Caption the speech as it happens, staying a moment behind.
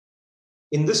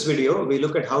In this video, we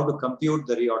look at how to compute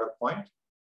the reorder point.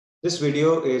 This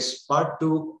video is part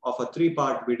 2 of a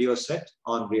 3-part video set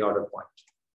on reorder point.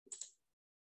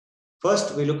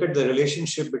 First, we look at the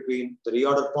relationship between the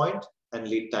reorder point and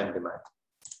lead time demand.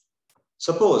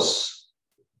 Suppose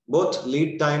both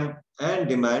lead time and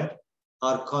demand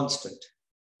are constant.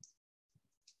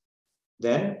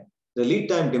 Then the lead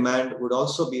time demand would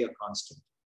also be a constant,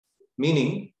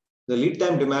 meaning the lead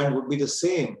time demand would be the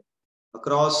same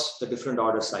across the different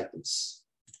order cycles.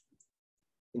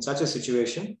 In such a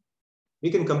situation,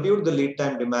 we can compute the lead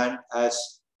time demand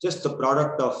as just the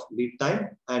product of lead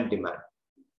time and demand.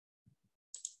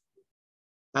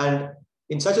 And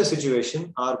in such a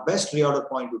situation, our best reorder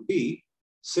point would be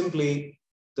simply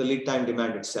the lead time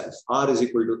demand itself. R is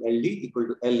equal to LD equal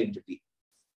to L into D.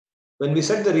 When we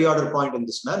set the reorder point in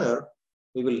this manner,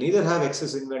 we will neither have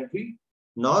excess inventory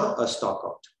nor a stock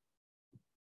out.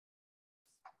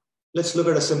 Let's look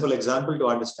at a simple example to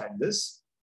understand this.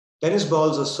 Tennis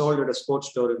balls are sold at a sports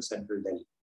store in central Delhi.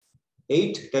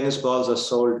 8 tennis balls are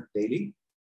sold daily.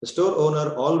 The store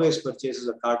owner always purchases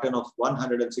a carton of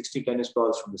 160 tennis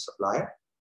balls from the supplier.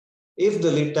 If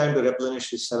the lead time to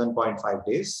replenish is 7.5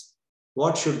 days,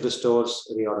 what should the store's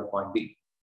reorder point be?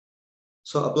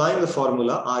 So applying the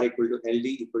formula R equal to LD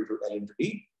equal to L into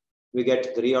D, we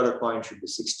get the reorder point should be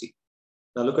 60.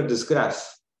 Now look at this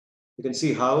graph. You can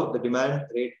see how the demand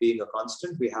rate being a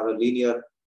constant, we have a linear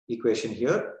equation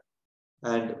here,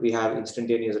 and we have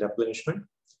instantaneous replenishment.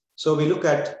 So we look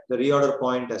at the reorder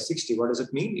point as 60. What does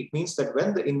it mean? It means that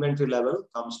when the inventory level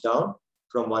comes down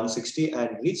from 160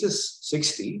 and reaches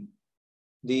 60,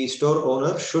 the store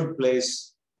owner should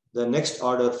place the next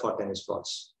order for tennis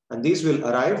balls. And these will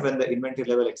arrive when the inventory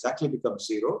level exactly becomes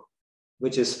 0,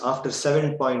 which is after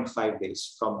 7.5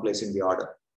 days from placing the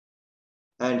order.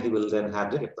 And he will then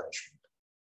have the replenishment.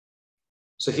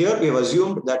 So here we have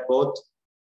assumed that both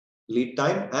lead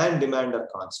time and demand are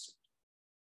constant.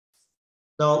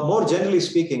 Now, more generally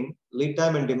speaking, lead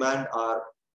time and demand are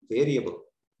variable.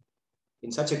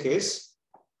 In such a case,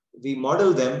 we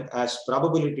model them as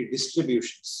probability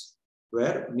distributions,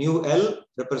 where mu L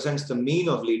represents the mean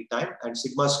of lead time and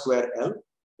sigma square L,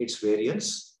 its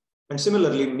variance. And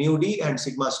similarly, mu D and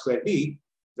sigma square D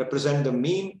represent the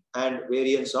mean and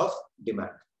variance of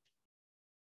demand.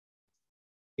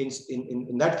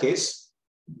 In that case,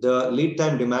 the lead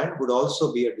time demand would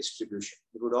also be a distribution.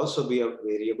 It would also be a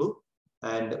variable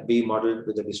and be modeled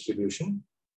with a distribution.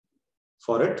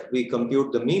 For it, we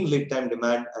compute the mean lead time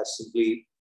demand as simply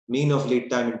mean of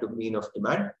lead time into mean of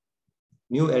demand.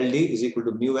 Mu LD is equal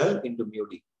to mu L into mu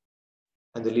D.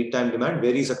 And the lead time demand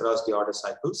varies across the order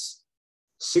cycles.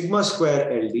 Sigma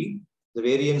square LD, the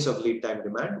variance of lead time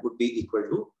demand, would be equal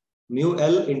to mu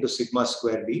L into sigma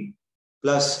square D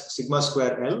plus sigma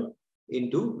square L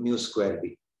into mu square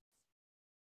D.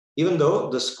 Even though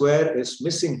the square is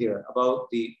missing here above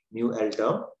the mu L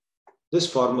term, this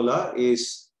formula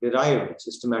is derived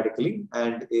systematically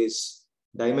and is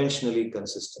dimensionally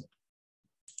consistent.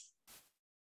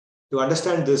 To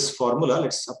understand this formula,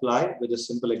 let's apply with a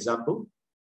simple example.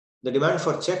 The demand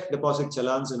for check deposit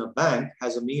challans in a bank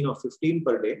has a mean of 15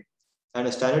 per day and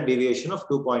a standard deviation of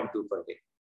 2.2 per day.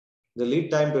 The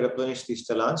lead time to replenish these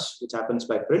challans, which happens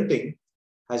by printing,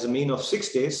 has a mean of 6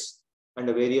 days and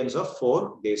a variance of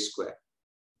 4 days square.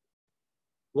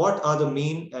 What are the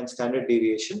mean and standard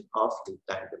deviation of lead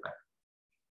time demand?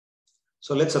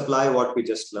 So let's apply what we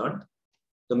just learned.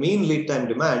 The mean lead time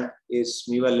demand is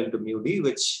mu L into mu D,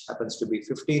 which happens to be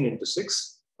 15 into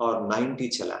 6 or 90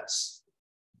 challans.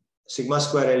 Sigma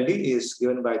square LD is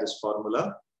given by this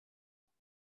formula,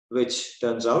 which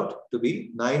turns out to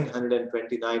be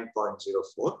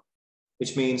 929.04,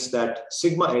 which means that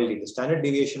sigma LD, the standard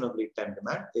deviation of lead time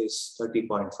demand, is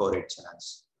 30.48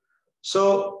 challans.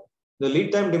 So the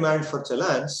lead time demand for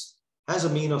challans has a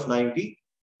mean of 90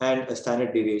 and a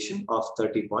standard deviation of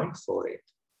 30.48.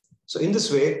 So in this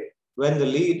way, when the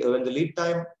lead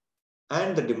time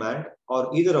and the demand, or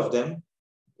either of them,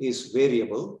 is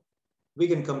variable, we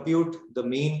can compute the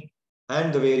mean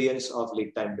and the variance of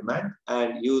lead time demand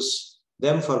and use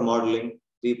them for modeling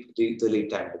the lead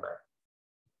time demand.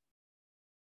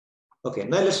 Okay,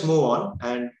 now let's move on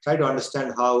and try to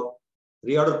understand how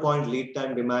reorder point, lead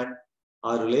time, demand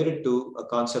are related to a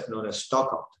concept known as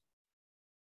stock out.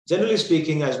 Generally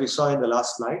speaking, as we saw in the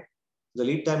last slide, the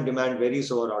lead time demand varies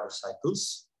over order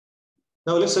cycles.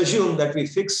 Now let's assume that we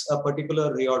fix a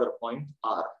particular reorder point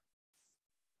R.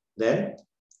 Then,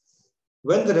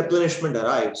 when the replenishment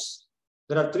arrives,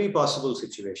 there are 3 possible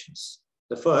situations.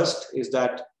 The first is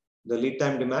that the lead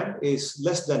time demand is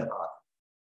less than R.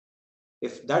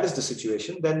 If that is the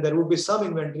situation, then there would be some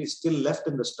inventory still left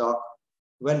in the stock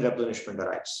when replenishment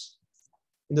arrives.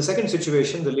 In the second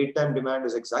situation, the lead time demand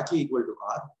is exactly equal to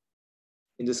R.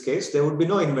 In this case, there would be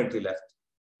no inventory left,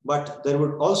 but there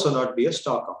would also not be a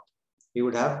stock out. We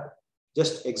would have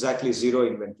just exactly 0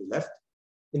 inventory left.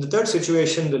 In the third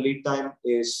situation, the lead time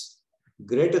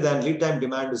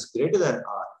demand is greater than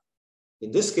R.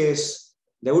 In this case,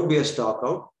 there would be a stock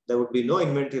out. There would be no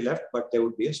inventory left, but there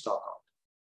would be a stock out.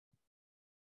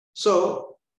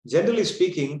 So generally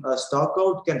speaking, a stock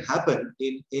out can happen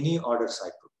in any order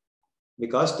cycle.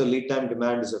 Because the lead time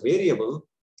demand is a variable,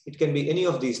 it can be any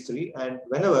of these three. And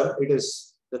whenever it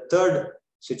is the third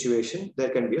situation, there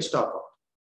can be a stock out.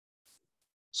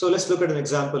 So let's look at an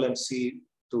example and see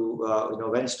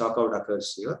when stock out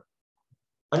occurs here.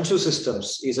 Anshu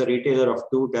Systems is a retailer of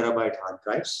 2 terabyte hard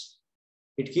drives.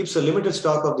 It keeps a limited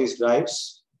stock of these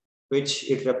drives, which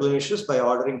it replenishes by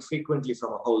ordering frequently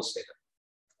from a wholesaler.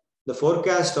 The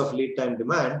forecast of lead time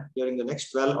demand during the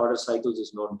next 12 order cycles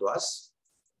is known to us.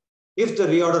 If the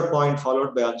reorder point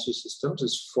followed by Anshu Systems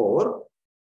is 4,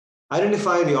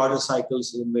 identify the order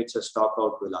cycles in which a stock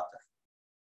out will occur.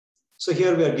 So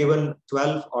here we are given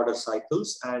 12 order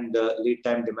cycles and lead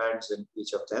time demands in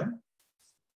each of them.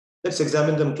 Let's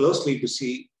examine them closely to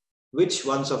see which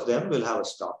ones of them will have a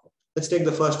stock out. Let's take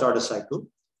the first order cycle.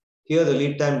 Here the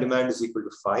lead time demand is equal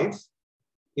to 5.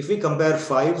 If we compare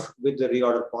 5 with the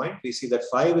reorder point, we see that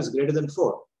 5 is greater than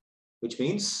 4, which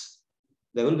means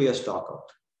there will be a stock out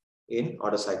in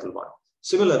order cycle 1.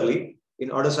 Similarly,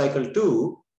 in order cycle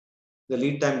 2, the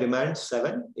lead time demand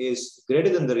 7 is greater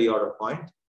than the reorder point.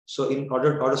 So in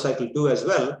order cycle 2 as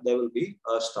well, there will be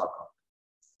a stock out.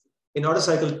 In order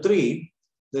cycle 3,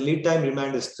 the lead time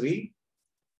demand is 3.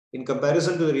 In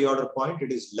comparison to the reorder point,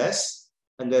 it is less,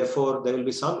 and therefore there will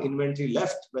be some inventory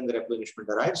left when the replenishment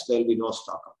arrives. There will be no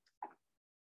stock out.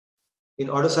 In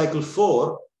order cycle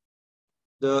 4,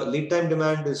 the lead time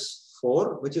demand is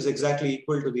 4, which is exactly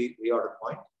equal to the reorder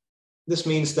point. This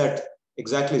means that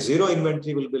exactly 0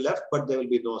 inventory will be left, but there will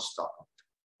be no stock out.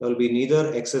 There will be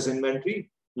neither excess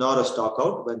inventory nor a stock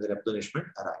out when the replenishment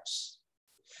arrives.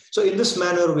 So in this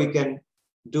manner, we can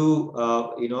do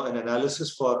an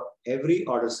analysis for every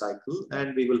order cycle,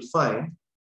 and we will find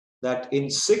that in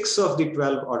 6 of the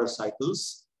 12 order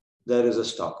cycles, there is a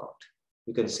stock out.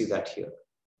 You can see that here.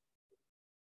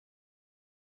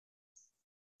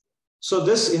 So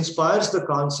this inspires the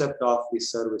concept of the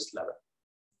service level,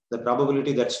 the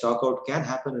probability that stock out can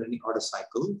happen in any order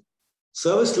cycle.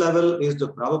 Service level is the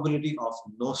probability of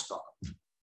no stock out.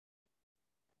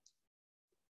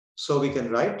 So we can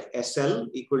write SL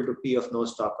equal to P of no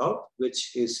stock out,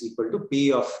 which is equal to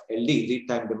P of LD, lead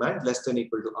time demand, less than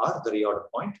equal to R, the reorder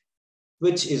point,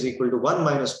 which is equal to 1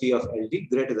 minus P of LD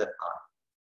greater than R.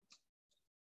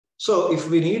 So if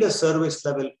we need a service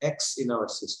level X in our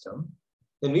system,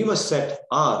 then we must set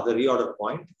R, the reorder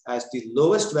point, as the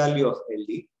lowest value of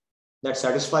LD that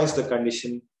satisfies the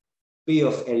condition P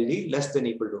of LD less than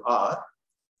equal to R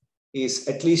is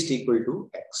at least equal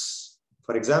to X.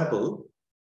 For example,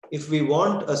 if we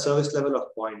want a service level of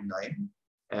 0.9,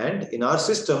 and in our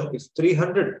system, if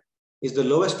 300 is the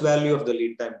lowest value of the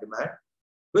lead time demand,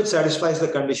 which satisfies the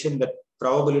condition that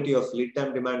probability of lead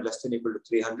time demand less than equal to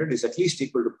 300 is at least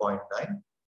equal to 0.9,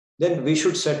 then we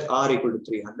should set R equal to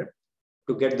 300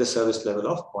 to get the service level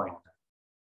of 0.9.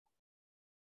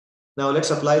 Now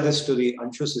let's apply this to the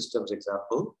Anshu Systems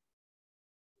example.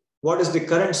 What is the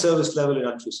current service level in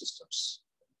Anshu Systems?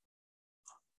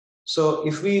 So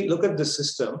if we look at this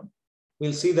system,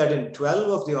 we'll see that in 12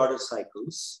 of the order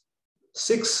cycles,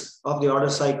 6 of the order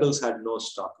cycles had no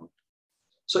stock out.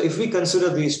 So if we consider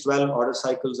these 12 order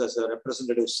cycles as a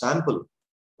representative sample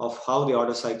of how the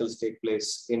order cycles take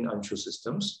place in Anshu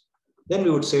Systems, then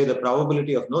we would say the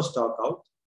probability of no stock out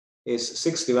is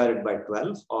 6 divided by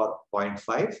 12 or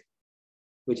 0.5,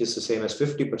 which is the same as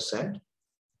 50%.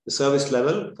 The service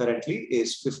level currently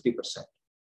is 50%.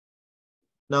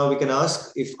 Now we can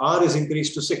ask, if R is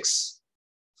increased to 6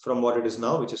 from what it is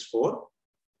now, which is 4,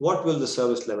 what will the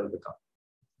service level become?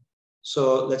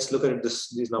 So let's look at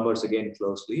these numbers again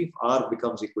closely. If R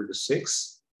becomes equal to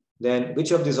 6, then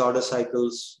which of these order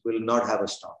cycles will not have a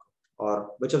stock out,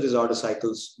 or which of these order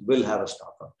cycles will have a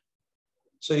stock out?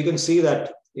 So you can see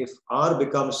that if R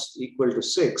becomes equal to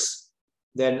 6,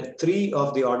 then 3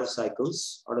 of the order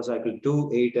cycles, order cycle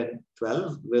 2, 8, and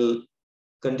 12, will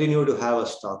continue to have a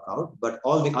stock out, but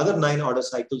all the other 9 order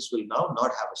cycles will now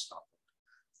not have a stock out.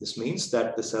 This means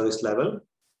that the service level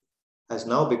has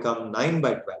now become 9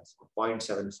 by 12,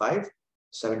 0.75,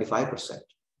 75%.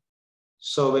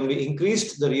 So when we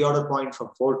increased the reorder point from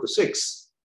 4 to 6,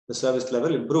 the service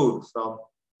level improved from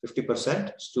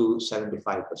 50% to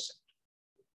 75%.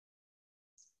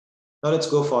 Now let's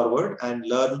go forward and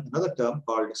learn another term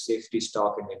called safety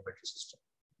stock in the inventory system.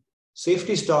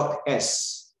 Safety stock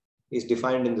S is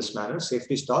defined in this manner.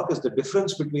 Safety stock is the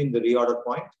difference between the reorder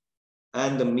point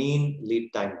and the mean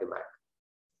lead time demand,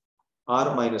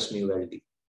 R minus mu LD.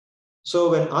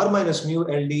 So when R minus mu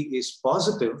LD is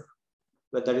positive,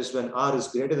 but that is when R is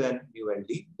greater than mu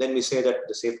LD, then we say that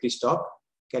the safety stock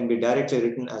can be directly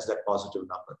written as that positive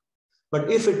number.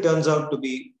 But if it turns out to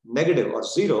be negative or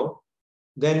zero,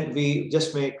 then we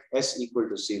just make S equal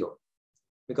to 0,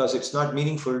 because it's not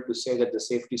meaningful to say that the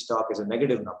safety stock is a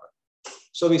negative number.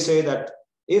 So we say that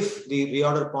if the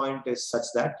reorder point is such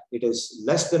that it is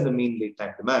less than the mean lead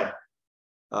time demand,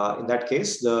 in that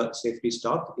case, the safety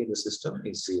stock in the system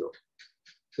is 0.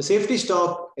 The safety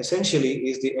stock essentially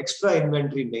is the extra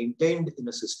inventory maintained in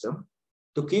a system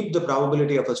to keep the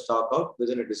probability of a stock out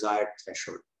within a desired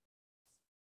threshold.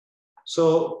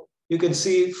 So you can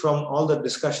see from all the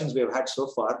discussions we have had so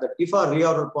far that if our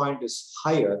reorder point is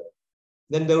higher,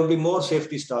 then there will be more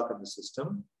safety stock in the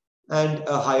system and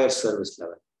a higher service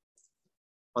level.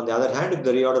 On the other hand, if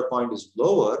the reorder point is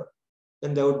lower,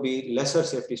 then there would be lesser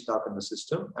safety stock in the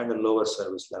system and a lower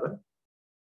service level.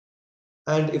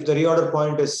 And if the reorder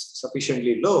point is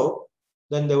sufficiently low,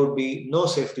 then there would be no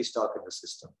safety stock in the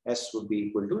system. S would be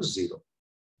equal to 0.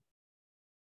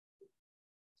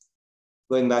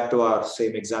 Going back to our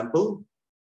same example,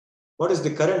 what is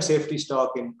the current safety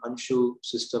stock in Anshu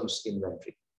systems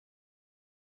inventory?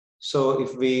 So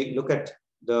if we look at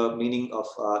the meaning of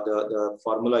the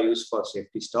formula used for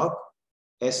safety stock,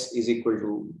 S is equal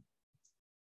to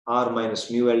R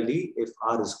minus mu LD. If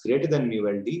R is greater than mu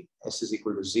LD, S is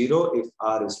equal to 0. If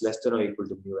R is less than or equal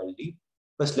to mu LD.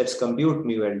 First, let's compute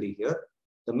mu LD here.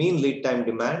 The mean lead time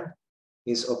demand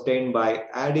is obtained by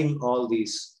adding all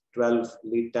these 12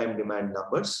 lead time demand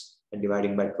numbers and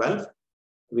dividing by 12.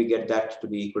 We get that to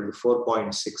be equal to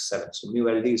 4.67. So mu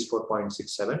LD is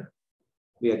 4.67.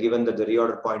 We are given that the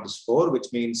reorder point is 4, which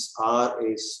means R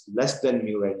is less than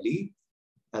mu LD.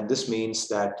 And this means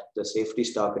that the safety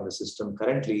stock in the system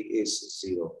currently is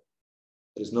 0.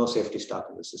 There is no safety stock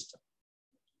in the system.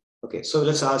 Okay, so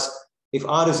let's ask, if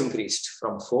R is increased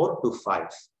from 4 to 5,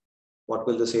 what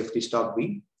will the safety stock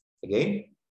be? Again,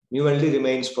 mu LD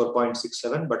remains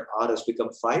 4.67, but R has become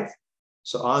 5.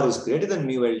 So R is greater than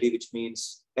mu LD, which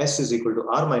means S is equal to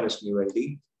R minus mu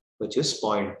LD, which is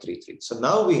 0.33. So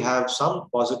now we have some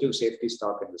positive safety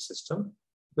stock in the system,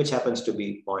 which happens to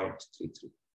be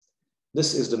 0.33.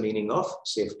 This is the meaning of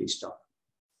safety stock.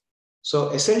 So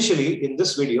essentially, in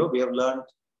this video, we have learned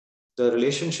the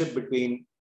relationship between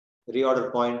reorder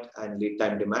point and lead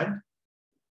time demand.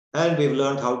 And we've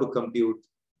learned how to compute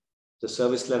the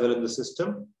service level in the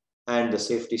system and the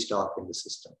safety stock in the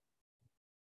system.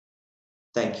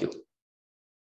 Thank you.